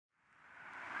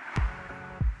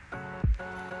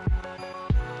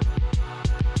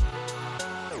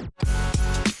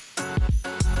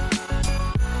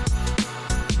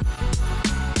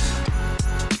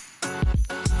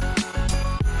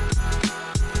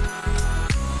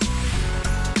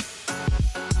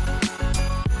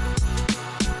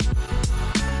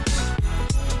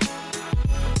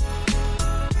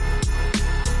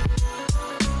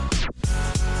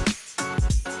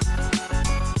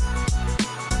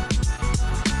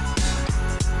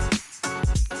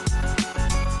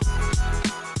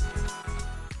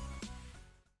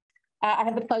I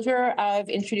have the pleasure of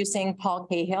introducing Paul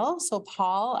Cahill. So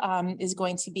Paul is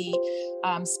going to be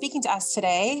speaking to us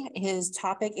today. His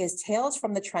topic is Tales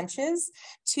from the Trenches,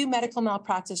 2 Medical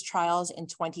Malpractice Trials in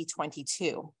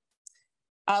 2022.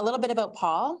 A little bit about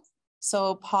Paul.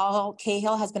 So Paul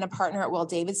Cahill has been a partner at Will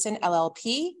Davidson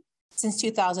LLP since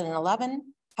 2011,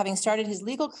 having started his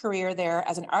legal career there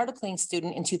as an articling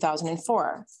student in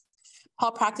 2004.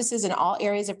 Paul practices in all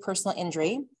areas of personal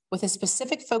injury, with a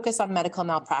specific focus on medical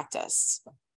malpractice.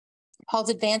 Paul's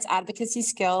advanced advocacy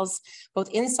skills, both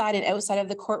inside and outside of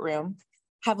the courtroom,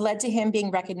 have led to him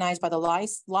being recognized by the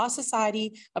Law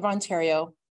Society of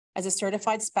Ontario as a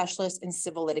certified specialist in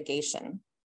civil litigation.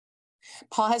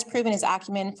 Paul has proven his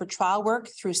acumen for trial work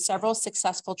through several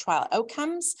successful trial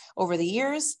outcomes over the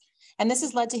years, and this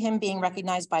has led to him being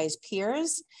recognized by his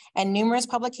peers and numerous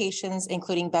publications,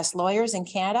 including Best Lawyers in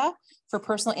Canada for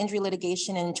personal injury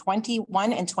litigation in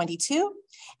 21 and 22,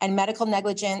 and medical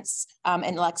negligence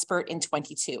and expert in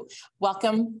 22.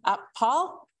 Welcome,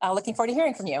 Paul. Looking forward to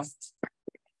hearing from you.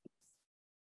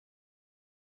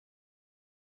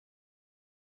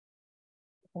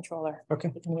 Controller. Okay.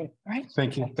 All right.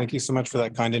 Thank you. Thank you so much for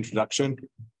that kind introduction.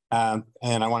 And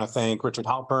I want to thank Richard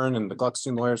Halpern and the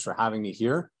Gluckstein lawyers for having me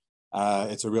here.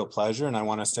 It's a real pleasure. And I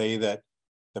want to say that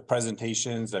the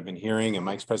presentations I've been hearing and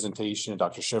Mike's presentation,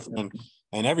 Dr. Schifrin,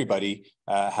 and everybody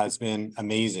has been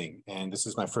amazing. And this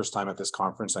is my first time at this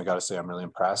conference. I got to say, I'm really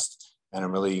impressed and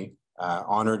I'm really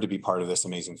honored to be part of this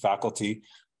amazing faculty.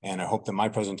 And I hope that my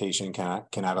presentation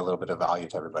can add a little bit of value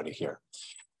to everybody here.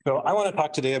 So I want to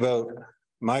talk today about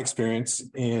my experience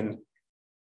in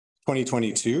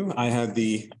 2022. I had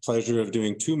the pleasure of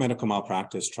doing 2 medical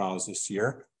malpractice trials this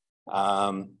year.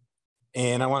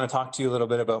 And I want to talk to you a little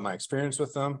bit about my experience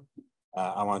with them.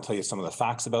 I want to tell you some of the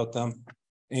facts about them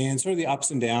and sort of the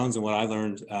ups and downs and what I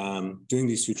learned doing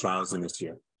these 2 trials in this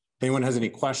year. If anyone has any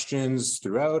questions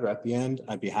throughout or at the end,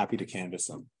 I'd be happy to canvass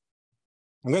them.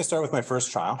 I'm going to start with my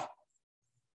first trial.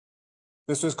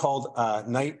 This was called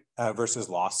Knight versus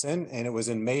Lawson, and it was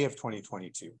in May of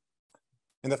 2022.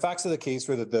 And the facts of the case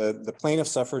were that the plaintiff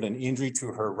suffered an injury to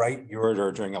her right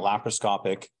ureter during a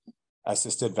laparoscopic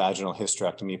assisted vaginal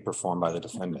hysterectomy performed by the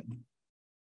defendant.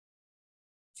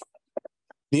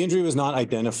 The injury was not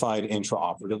identified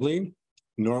intraoperatively,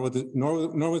 nor was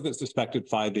it suspected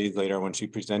 5 days later when she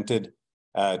presented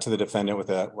to the defendant with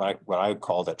what I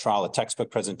called at trial a textbook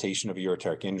presentation of a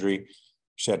ureteric injury.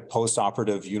 She had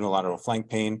post-operative unilateral flank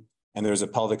pain, and there was a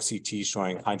pelvic CT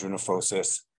showing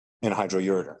hydronephrosis and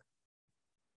hydroureter.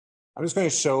 I'm just going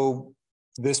to show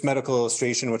this medical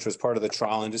illustration, which was part of the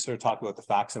trial, and just sort of talk about the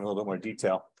facts in a little bit more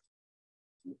detail.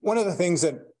 One of the things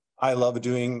that I love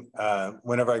doing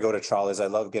whenever I go to trial is I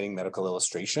love getting medical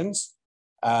illustrations.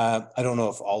 I don't know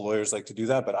if all lawyers like to do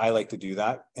that, but I like to do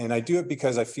that. And I do it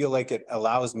because I feel like it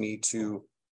allows me to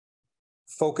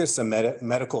focus on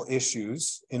medical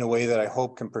issues in a way that I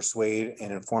hope can persuade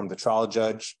and inform the trial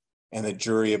judge and the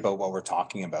jury about what we're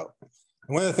talking about.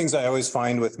 And one of the things I always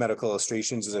find with medical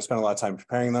illustrations is I spend a lot of time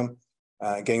preparing them,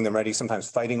 getting them ready, sometimes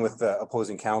fighting with the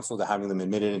opposing counsel to having them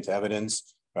admitted into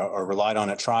evidence or relied on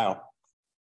at trial.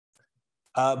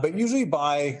 But usually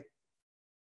by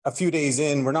a few days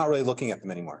in, we're not really looking at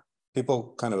them anymore.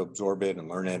 People kind of absorb it and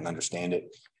learn it and understand it.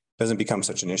 It doesn't become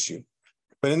such an issue.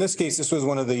 But in this case, this was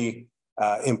one of the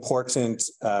important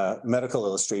medical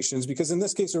illustrations, because in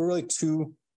this case, there were really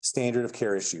 2 standard of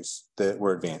care issues that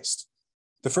were advanced.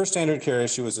 The first standard of care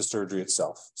issue was the surgery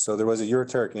itself. So there was a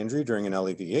ureteric injury during an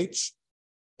LAVH,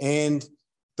 and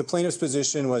the plaintiff's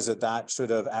position was that that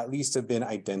should have at least have been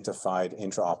identified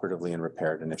intraoperatively and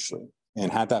repaired initially.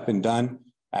 And had that been done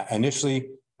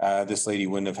initially, this lady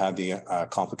wouldn't have had the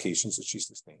complications that she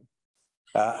sustained.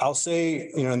 I'll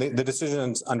say, the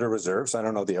decision's under reserve, so I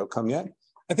don't know the outcome yet.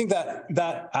 I think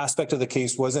that aspect of the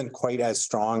case wasn't quite as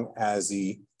strong as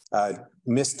the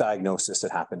misdiagnosis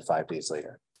that happened 5 days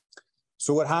later.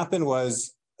 So what happened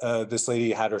was this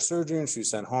lady had her surgery and she was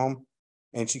sent home,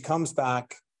 and she comes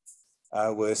back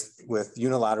with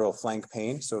unilateral flank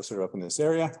pain, so sort of up in this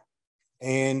area.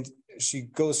 And she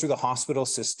goes through the hospital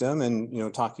system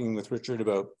and, talking with Richard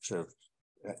about sort of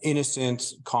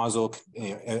innocent causal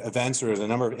events, or there's a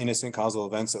number of innocent causal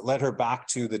events that led her back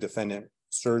to the defendant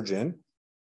surgeon.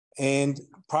 And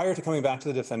prior to coming back to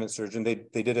the defendant surgeon,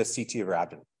 they did a CT of her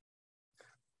abdomen.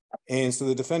 And so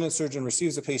the defendant surgeon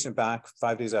receives the patient back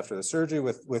 5 days after the surgery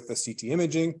with the CT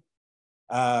imaging.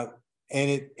 And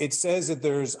it says that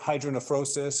there's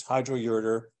hydronephrosis,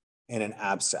 hydroureter, and an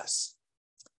abscess.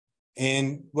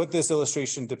 And what this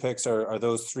illustration depicts are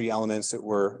those 3 elements that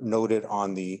were noted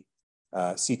on the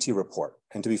CT report.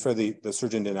 And to be fair, the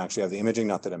surgeon didn't actually have the imaging,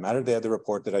 not that it mattered. They had the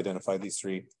report that identified these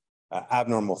 3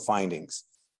 abnormal findings.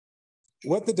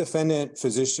 What the defendant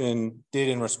physician did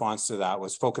in response to that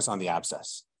was focus on the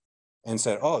abscess and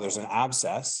said, oh, there's an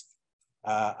abscess.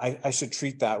 I should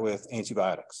treat that with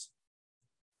antibiotics.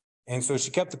 And so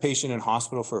she kept the patient in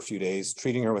hospital for a few days,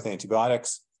 treating her with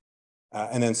antibiotics,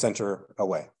 and then sent her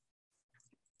away.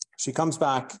 She comes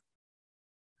back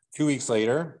 2 weeks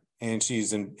later, and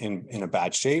she's in a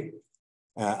bad shape.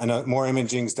 And more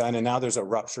imaging's done, and now there's a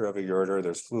rupture of a ureter.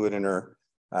 There's fluid in her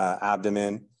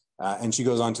abdomen, and she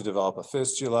goes on to develop a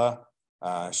fistula.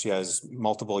 She has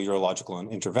multiple urological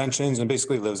interventions and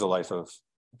basically lives a life of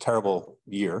a terrible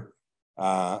year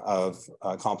of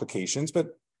complications,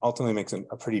 but ultimately makes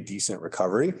a pretty decent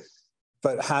recovery,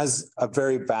 but has a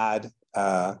very bad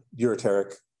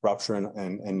ureteric rupture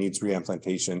and needs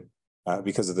reimplantation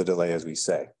because of the delay, as we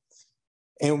say.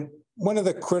 And one of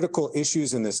the critical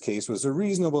issues in this case was the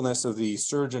reasonableness of the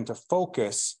surgeon to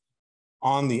focus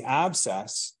on the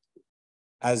abscess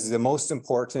as the most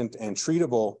important and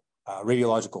treatable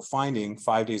radiological finding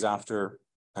 5 days after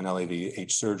an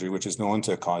LAVH surgery, which is known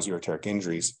to cause ureteric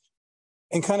injuries,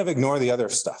 and kind of ignore the other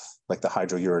stuff like the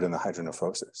hydrouret and the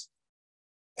hydronephrosis.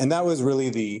 And that was really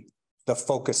the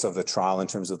focus of the trial in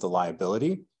terms of the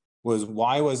liability, was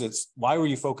why were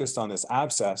you focused on this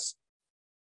abscess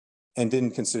and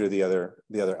didn't consider the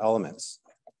other elements?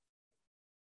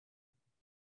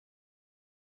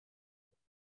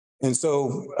 And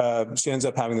so she ends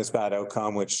up having this bad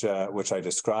outcome, which I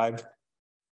described.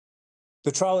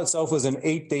 The trial itself was an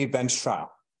 8-day bench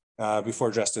trial before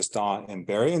Justice Daw and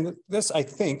Barry. And this, I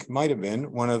think, might have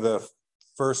been one of the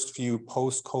first few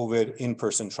post-COVID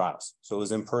in-person trials. So it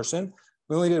was in person.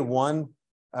 We only did 1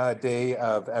 day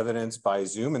of evidence by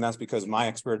Zoom, and that's because my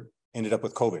expert ended up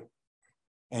with COVID.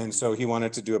 And so he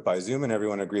wanted to do it by Zoom, and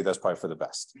everyone agreed that's probably for the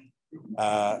best.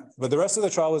 But the rest of the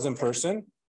trial was in person.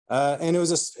 And it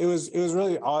was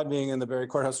really odd being in the Barrie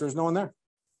courthouse. There was no one there.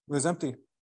 It was empty.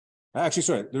 Actually,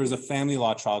 sorry, there was a family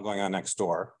law trial going on next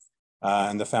door.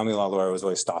 And the family law lawyer was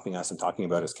always stopping us and talking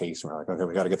about his case. And we're like, okay,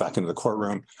 we got to get back into the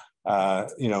courtroom.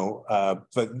 But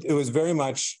it was very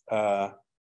much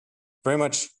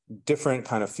different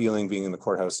kind of feeling being in the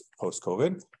courthouse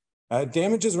post-COVID.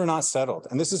 Damages were not settled.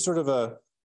 And this is sort of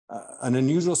an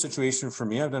unusual situation for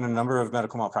me. I've done a number of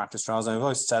medical malpractice trials, and I've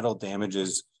always settled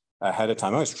damages ahead of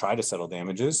time. I always try to settle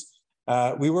damages.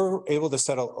 We were able to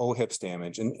settle OHIP's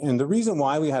damage. And the reason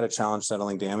why we had a challenge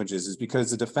settling damages is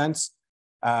because the defense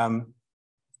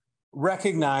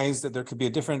recognized that there could be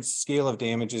a different scale of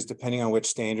damages depending on which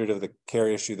standard of the care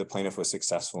issue the plaintiff was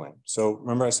successful in. So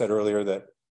remember I said earlier that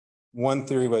one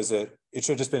theory was that it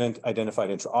should have just been identified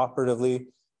intraoperatively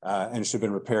and should have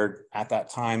been repaired at that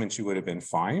time, and she would have been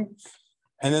fine.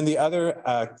 And then the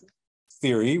other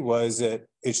theory was that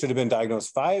it should have been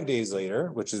diagnosed 5 days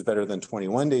later, which is better than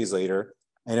 21 days later.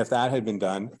 And if that had been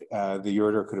done, the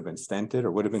ureter could have been stented,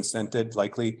 or would have been stented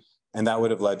likely, and that would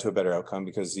have led to a better outcome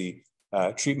because the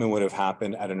treatment would have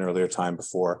happened at an earlier time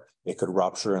before it could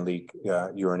rupture and leak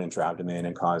urine into abdomen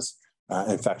and cause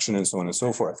infection and so on and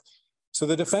so forth. So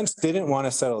the defense didn't want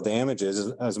to settle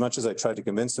damages as much as I tried to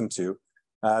convince them to,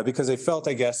 because they felt,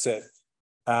 I guess, that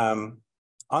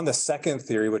on the second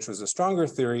theory, which was a stronger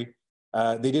theory,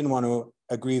 they didn't want to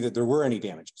agree that there were any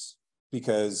damages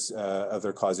because of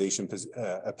their causation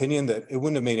opinion, that it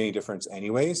wouldn't have made any difference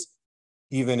anyways,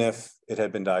 even if it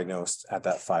had been diagnosed at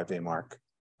that 5-day mark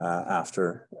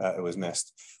after it was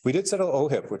missed. We did settle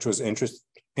OHIP, which was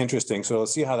interesting. So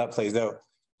let's see how that plays out.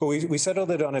 But we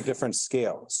settled it on a different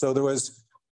scale. So there was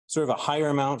sort of a higher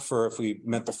amount for if we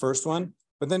met the first one,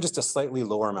 but then just a slightly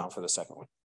lower amount for the second one.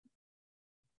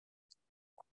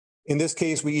 In this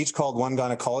case, we each called one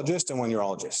gynecologist and one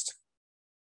urologist.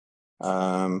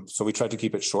 So we tried to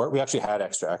keep it short. We actually had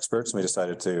extra experts, and we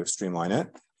decided to streamline it.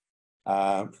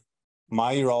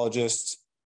 My urologist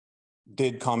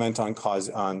did comment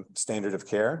on standard of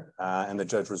care, and the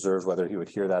judge reserved whether he would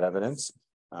hear that evidence.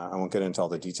 I won't get into all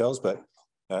the details, but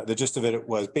the gist of it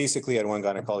was basically I had one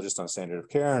gynecologist on standard of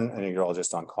care and a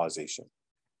urologist on causation.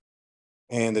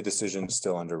 And the decision is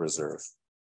still under reserve.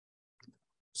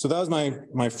 So that was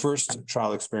my first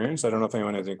trial experience. I don't know if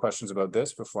anyone has any questions about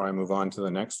this before I move on to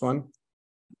the next one.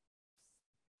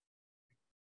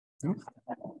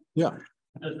 Yeah.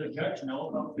 Does the judge know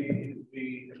about the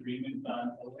agreement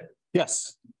on OHIP?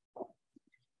 Yes.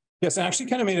 Yes, I actually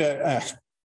kind of made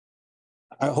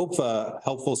I hope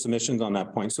helpful submissions on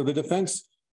that point. So the defense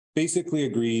basically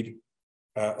agreed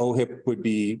OHIP would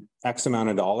be X amount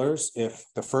of dollars if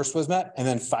the first was met, and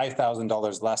then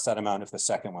 $5,000 less that amount if the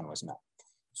second one was met.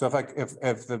 So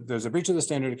if there's a breach of the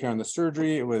standard of care on the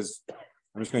surgery, it was,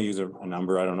 I'm just going to use a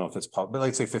number. I don't know if it's public, but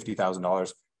let's say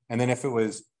 $50,000. And then if it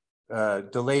was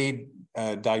delayed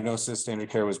diagnosis standard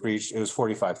care was breached, it was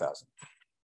 $45,000.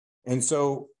 And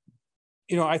so,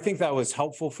 you know, I think that was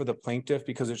helpful for the plaintiff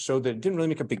because it showed that it didn't really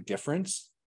make a big difference,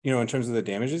 you know, in terms of the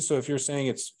damages. So if you're saying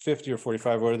it's 50 or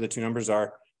 45, whatever the two numbers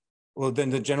are, well, then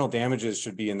the general damages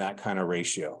should be in that kind of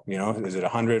ratio. You know, is it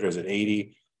 100 or is it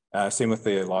 80? Same with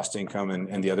the lost income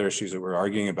and the other issues that we're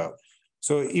arguing about.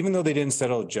 So even though they didn't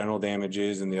settle general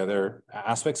damages and the other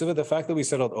aspects of it, the fact that we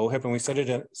settled OHIP and we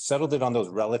settled it on those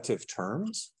relative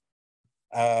terms,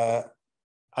 I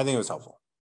think it was helpful.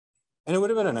 And it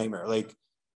would have been a nightmare. Like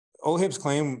OHIP's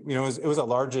claim, you know, it was a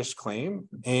largish claim.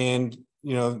 And,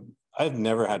 you know, I've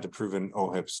never had to prove an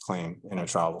OHIP's claim in a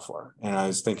trial before. And I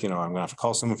was thinking, oh, I'm going to have to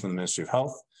call someone from the Ministry of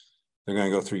Health. They're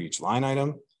going to go through each line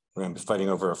item. We're going to be fighting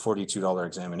over a $42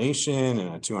 examination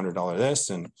and a $200 this.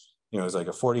 And, you know, it was like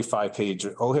a 45-page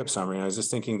OHIP summary. And I was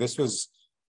just thinking this was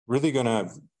really going to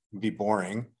be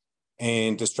boring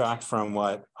and distract from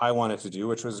what I wanted to do,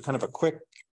 which was kind of a quick,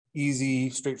 easy,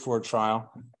 straightforward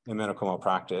trial in medical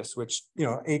malpractice, which, you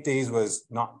know, 8 days was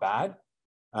not bad,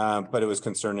 but it was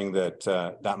concerning that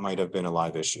that might have been a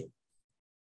live issue.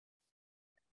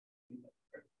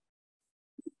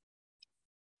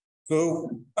 So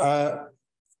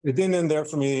it didn't end there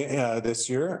for me this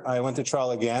year. I went to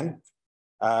trial again.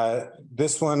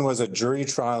 This one was a jury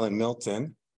trial in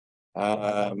Milton,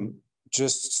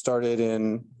 just started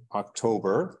in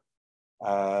October.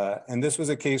 And this was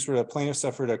a case where the plaintiff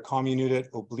suffered a comminuted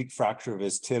oblique fracture of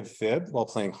his tib-fib while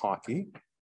playing hockey.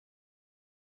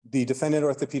 The defendant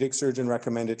orthopedic surgeon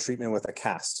recommended treatment with a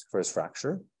cast for his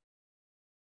fracture.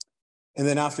 And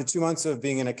then after 2 months of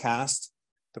being in a cast,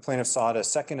 the plaintiff sought a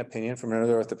second opinion from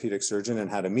another orthopedic surgeon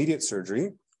and had immediate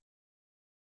surgery.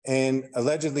 And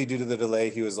allegedly, due to the delay,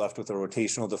 he was left with a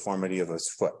rotational deformity of his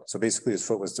foot. So basically, his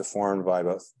foot was deformed by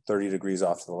about 30 degrees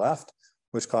off to the left,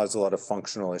 which caused a lot of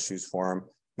functional issues for him.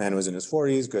 Man was in his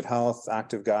 40s, good health,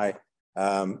 active guy.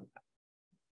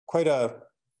 Quite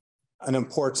an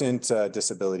important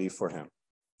disability for him.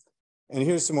 And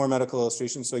here's some more medical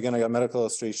illustrations. So again, I got medical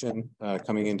illustration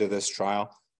coming into this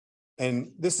trial.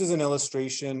 And this is an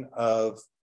illustration of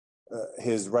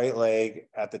his right leg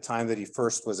at the time that he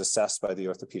first was assessed by the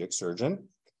orthopedic surgeon.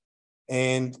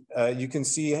 And you can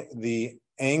see the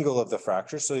angle of the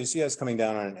fracture. So you see it's coming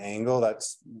down on an angle.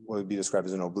 That's what would be described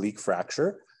as an oblique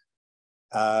fracture.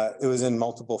 It was in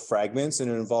multiple fragments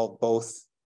and it involved both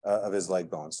of his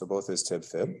leg bones, so both his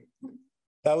tib-fib.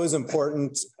 That was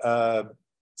important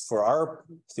for our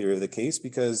theory of the case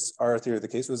because our theory of the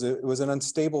case was it was an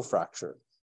unstable fracture.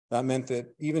 That meant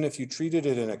that even if you treated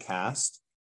it in a cast,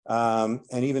 and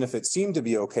even if it seemed to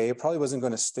be okay, it probably wasn't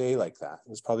going to stay like that. It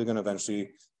was probably going to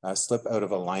eventually slip out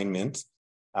of alignment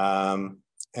and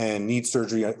need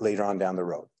surgery later on down the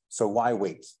road. So why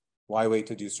wait? Why wait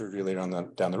to do surgery later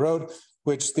on down the road?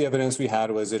 Which the evidence we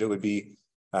had was that it would be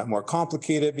more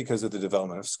complicated because of the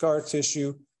development of scar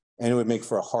tissue, and it would make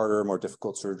for a harder, more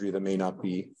difficult surgery that may not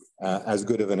be as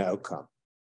good of an outcome.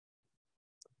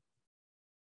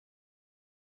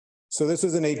 So this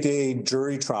was an 8-day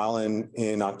jury trial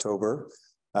in October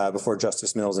before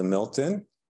Justice Mills in Milton.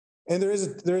 And there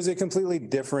is a completely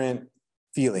different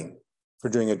feeling for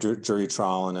doing a jury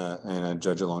trial and a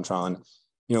judge alone trial. And,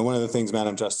 you know, one of the things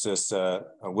Madam Justice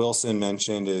Wilson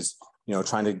mentioned is, you know,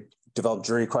 trying to develop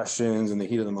jury questions in the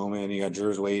heat of the moment, and you got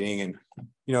jurors waiting. And,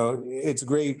 you know, it's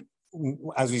great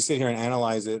as we sit here and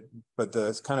analyze it, but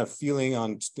the kind of feeling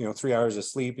on, you know, 3 hours of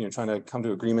sleep and you're trying to come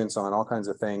to agreements on all kinds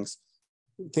of things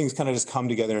kind of just come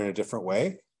together in a different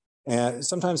way. And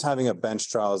sometimes having a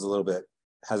bench trial is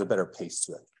has a better pace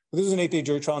to it. But this is an 8-day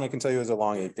jury trial, and I can tell you it was a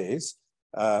long 8 days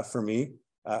for me.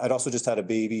 I'd also just had a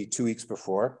baby 2 weeks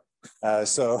before.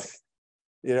 So,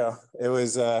 you know, it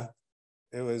was a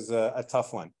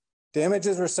tough one.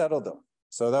 Damages were settled though.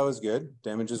 So that was good.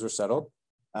 Damages were settled.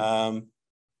 I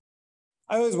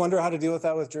always wonder how to deal with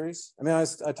that with juries. I mean,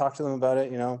 I talked to them about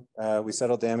it, you know, we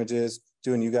settled damages,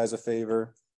 doing you guys a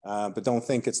favor. But don't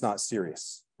think it's not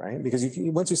serious, right? Because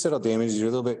once you settle damages, you're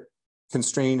a little bit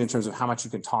constrained in terms of how much you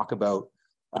can talk about,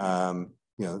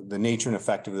 you know, the nature and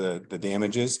effect of the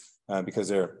damages because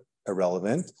they're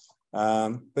irrelevant.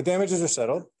 But damages are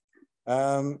settled.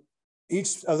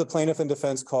 Each of the plaintiff and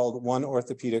defense called one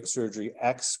orthopedic surgery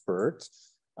expert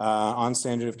on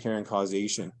standard of care and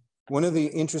causation. One of the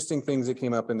interesting things that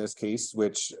came up in this case,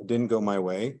 which didn't go my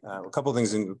way, a couple of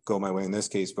things didn't go my way in this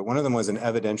case, but one of them was an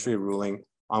evidentiary ruling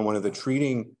on one of the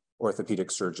treating orthopedic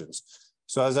surgeons.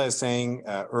 So as I was saying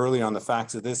early on the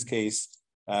facts of this case,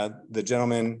 the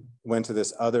gentleman went to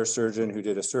this other surgeon who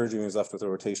did a surgery and was left with a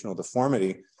rotational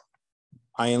deformity.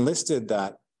 I enlisted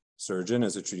that surgeon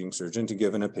as a treating surgeon to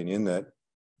give an opinion that,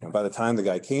 you know, by the time the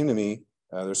guy came to me,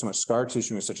 there's so much scar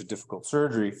tissue and such a difficult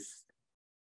surgery.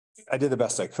 I did the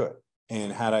best I could.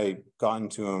 And had I gotten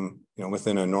to him,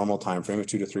 within a normal time frame of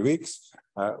 2 to 3 weeks,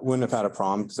 wouldn't have had a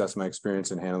problem because that's my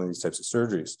experience in handling these types of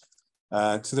surgeries.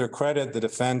 To their credit, the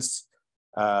defense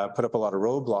put up a lot of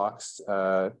roadblocks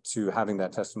to having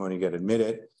that testimony get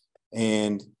admitted,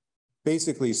 and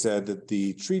basically said that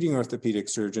the treating orthopedic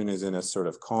surgeon is in a sort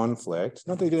of conflict.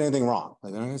 Not that they did anything wrong.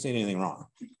 Like, they're not going to say anything wrong.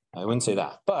 I wouldn't say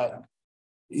that. But,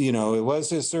 it was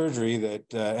his surgery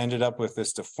that ended up with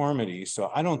this deformity. So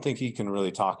I don't think he can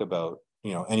really talk about,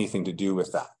 anything to do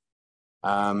with that.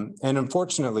 And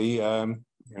unfortunately,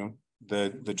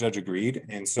 the judge agreed.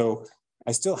 And so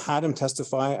I still had him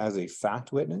testify as a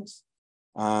fact witness.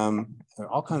 There are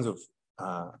all kinds of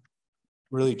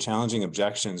really challenging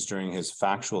objections during his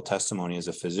factual testimony as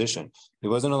a physician. He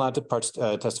wasn't allowed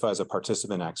to testify as a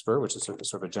participant expert, which is sort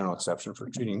of a general exception for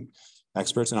treating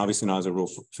experts, and obviously not as a Rule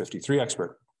 53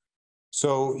 expert.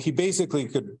 So he basically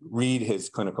could read his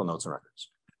clinical notes and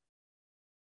records.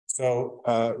 So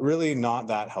really not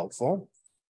that helpful.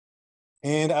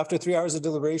 And after 3 hours of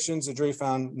deliberations, the jury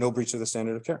found no breach of the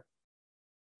standard of care.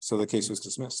 So the case was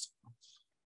dismissed.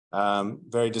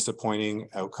 Very disappointing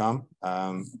outcome,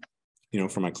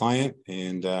 for my client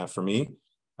and for me.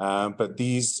 But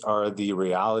these are the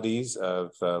realities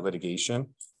of litigation.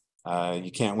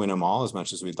 You can't win them all as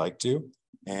much as we'd like to.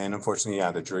 And unfortunately,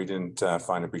 the jury didn't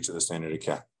find a breach of the standard of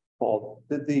care. Paul,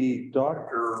 did the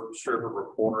doctor serve a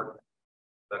report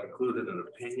that included an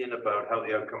opinion about how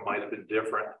the outcome might have been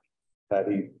different had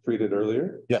he treated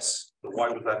earlier? Yes. So why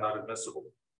was that not admissible?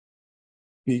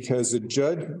 Because the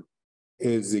judge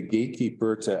is the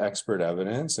gatekeeper to expert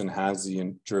evidence and has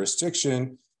the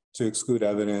jurisdiction to exclude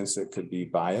evidence that could be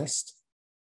biased.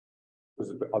 Was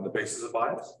it on the basis of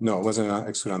bias? No, it wasn't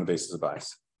excluded on the basis of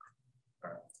bias.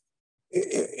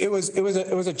 It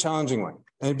was a challenging one,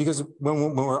 and because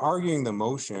when we're arguing the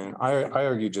motion, I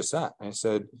argued just that. I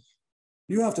said,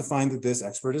 you have to find that this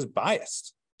expert is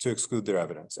biased to exclude their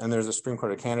evidence, and there's a Supreme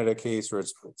Court of Canada case where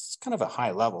it's kind of a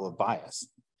high level of bias,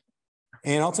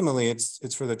 and ultimately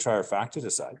it's for the trier of fact to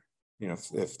decide,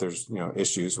 if there's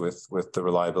issues with the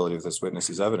reliability of this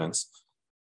witness's evidence.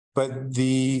 But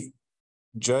the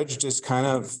judge just kind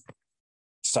of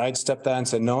sidestepped that and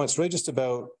said, no, it's really just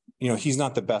about, he's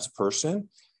not the best person.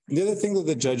 And the other thing that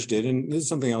the judge did, and this is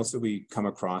something else that we come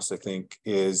across, I think,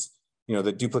 is,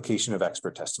 the duplication of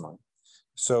expert testimony.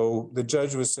 So the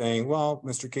judge was saying, well,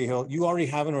 Mr. Cahill, you already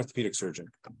have an orthopedic surgeon.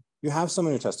 You have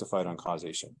someone who testified on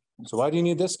causation. So why do you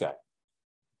need this guy?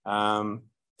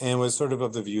 And was sort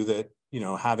of the view that,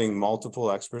 having multiple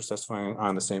experts testifying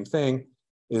on the same thing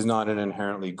is not an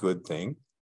inherently good thing.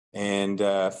 And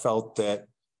felt that,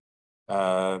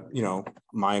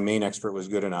 my main expert was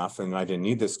good enough and I didn't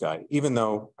need this guy, even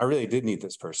though I really did need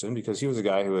this person because he was a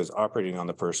guy who was operating on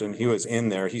the person. He was in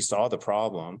there, he saw the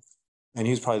problem, and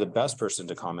he's probably the best person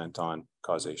to comment on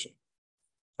causation,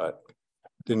 but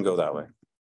didn't go that way.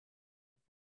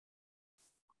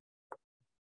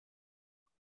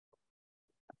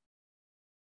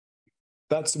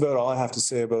 That's about all I have to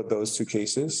say about those two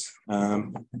cases.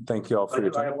 Thank you all for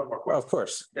your time. I have one more question. Well, of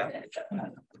course. Yeah.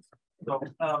 So,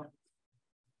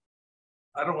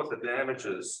 I don't know what the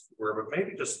damages were, but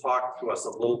maybe just talk to us a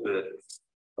little bit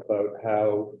about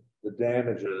how the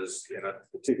damages in a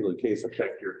particular case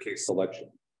affect your case selection.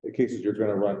 The cases you're going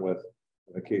to run with,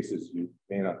 and the cases you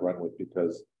may not run with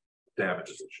because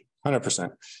damages issue.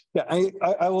 100%. Yeah,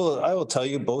 I will tell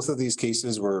you, both of these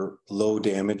cases were low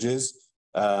damages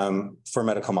for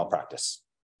medical malpractice.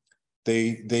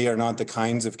 They are not the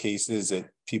kinds of cases that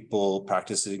people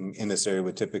practicing in this area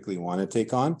would typically want to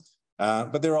take on,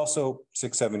 but they're also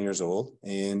 6-7 years old.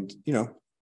 And,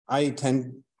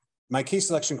 my case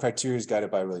selection criteria is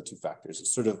guided by really two factors.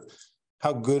 It's sort of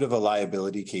how good of a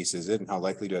liability case is it and how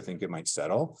likely do I think it might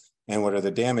settle, and what are the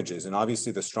damages? And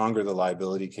obviously the stronger the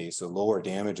liability case, the lower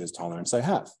damages tolerance I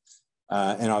have.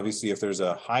 And obviously if there's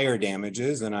a higher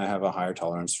damages, then I have a higher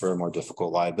tolerance for a more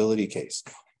difficult liability case.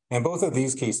 And both of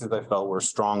these cases I felt were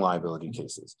strong liability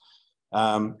cases.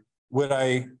 Would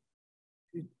I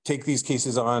take these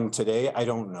cases on today? I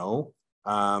don't know.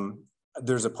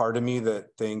 There's a part of me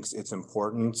that thinks it's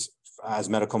important as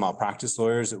medical malpractice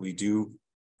lawyers that we do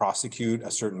prosecute a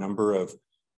certain number of,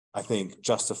 I think,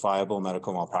 justifiable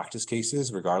medical malpractice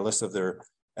cases, regardless of their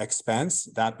expense.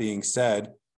 That being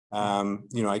said,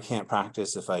 I can't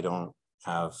practice if I don't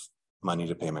have money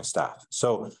to pay my staff.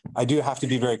 So I do have to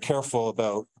be very careful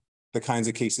about the kinds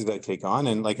of cases I take on.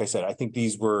 And like I said, I think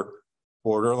these were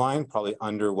borderline, probably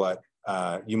under what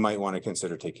you might want to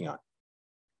consider taking on.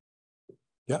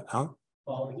 Yeah, Alan?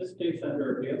 Is this case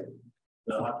under appeal?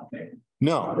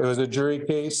 No, it was a jury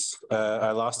case.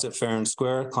 I lost it fair and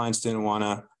square. Clients didn't want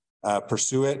to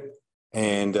pursue it,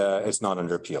 and it's not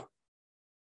under appeal.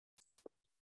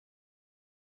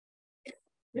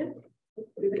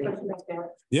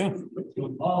 Yeah.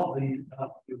 So Paul,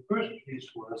 the first case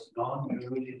was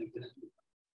non-jury negligence.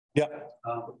 Yeah.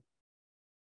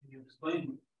 Can you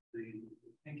explain the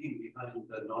thinking behind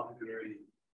the non-jury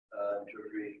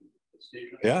jury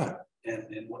decision? Yeah.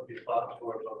 And what your thoughts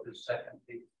were about this second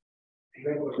case?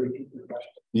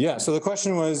 Yeah. So the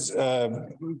question was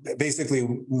basically,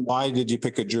 why did you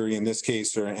pick a jury in this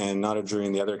case and not a jury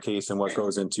in the other case, and what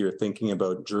goes into your thinking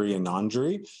about jury and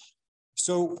non-jury?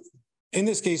 So in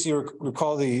this case, you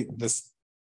recall this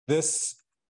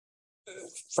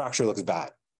fracture looks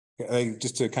bad. Like,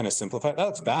 just to kind of simplify, that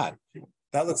looks bad.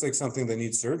 That looks like something that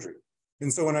needs surgery.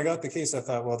 And so when I got the case, I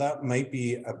thought, well, that might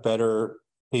be a better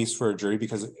case for a jury,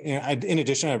 because in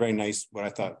addition, I have very nice, what I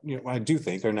thought, I do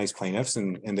think they're nice plaintiffs,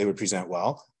 and they would present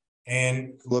well,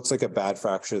 and looks like a bad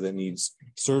fracture that needs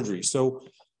surgery. So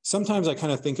sometimes I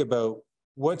kind of think about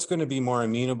what's going to be more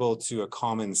amenable to a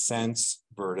common sense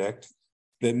verdict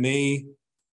that may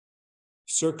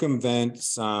circumvent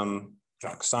some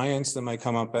drug science that might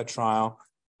come up at trial,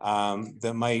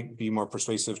 that might be more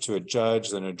persuasive to a judge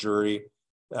than a jury,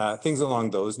 things along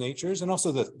those natures, and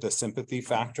also the sympathy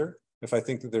factor. If I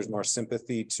think that there's more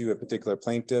sympathy to a particular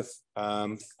plaintiff,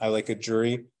 I like a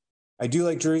jury. I do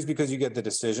like juries because you get the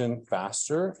decision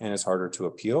faster and it's harder to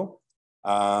appeal.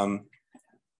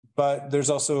 But there's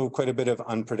also quite a bit of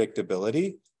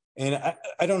unpredictability. And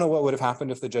I don't know what would have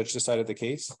happened if the judge decided the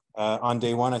case. On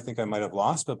day one, I think I might have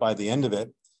lost, but by the end of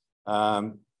it,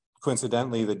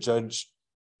 coincidentally, the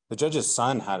judge's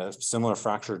son had a similar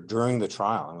fracture during the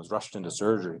trial and was rushed into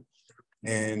surgery,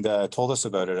 and told us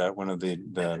about it at one of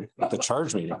the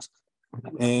charge meetings.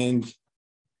 And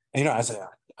I said,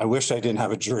 I wish I didn't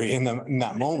have a jury in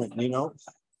that moment.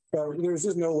 So there's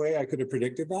just no way I could have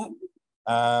predicted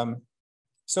that.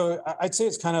 So I'd say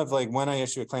it's kind of like, when I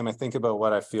issue a claim, I think about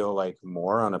what I feel like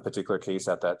more on a particular case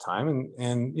at that time.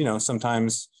 And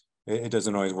sometimes it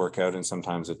doesn't always work out, and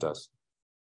sometimes it does.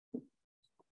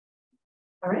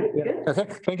 All right, good. Okay,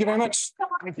 thank you very much.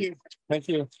 Thank you. Thank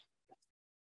you.